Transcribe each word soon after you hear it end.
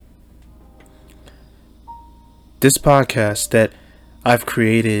This podcast that I've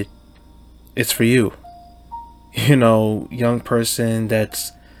created is for you. Young person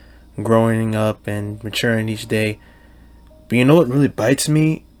that's growing up and maturing each day. But you know what really bites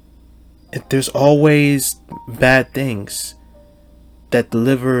me? There's always bad things that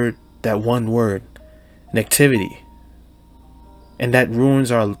deliver that one word, negativity. And that ruins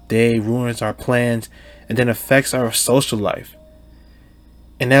our day, ruins our plans, and then affects our social life.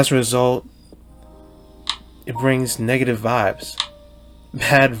 And as a result, it brings negative vibes,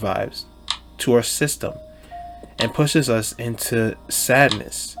 bad vibes to our system and pushes us into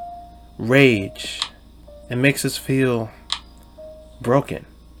sadness, rage, and makes us feel broken.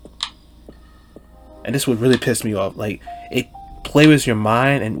 And this would really piss me off. Like, it plays with your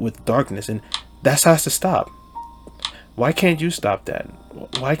mind and with darkness, and that has to stop. Why can't you stop that?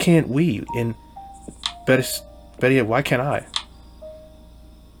 Why can't we? And better yet, why can't I?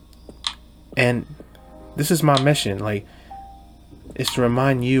 And this is my mission. Like, it's to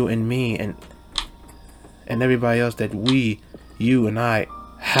remind you and me and everybody else that we, you and I,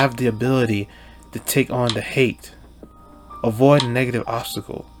 have the ability to take on the hate, avoid a negative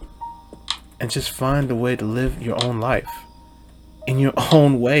obstacle, and just find a way to live your own life in your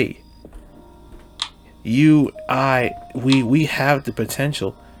own way. You, we have the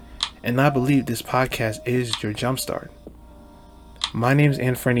potential, and I believe this podcast is your jumpstart. My name is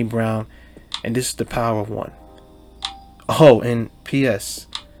Anthony Brown, and this is the Power of One. Oh, and P.S.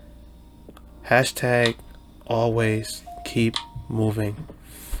 # always keep moving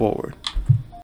forward.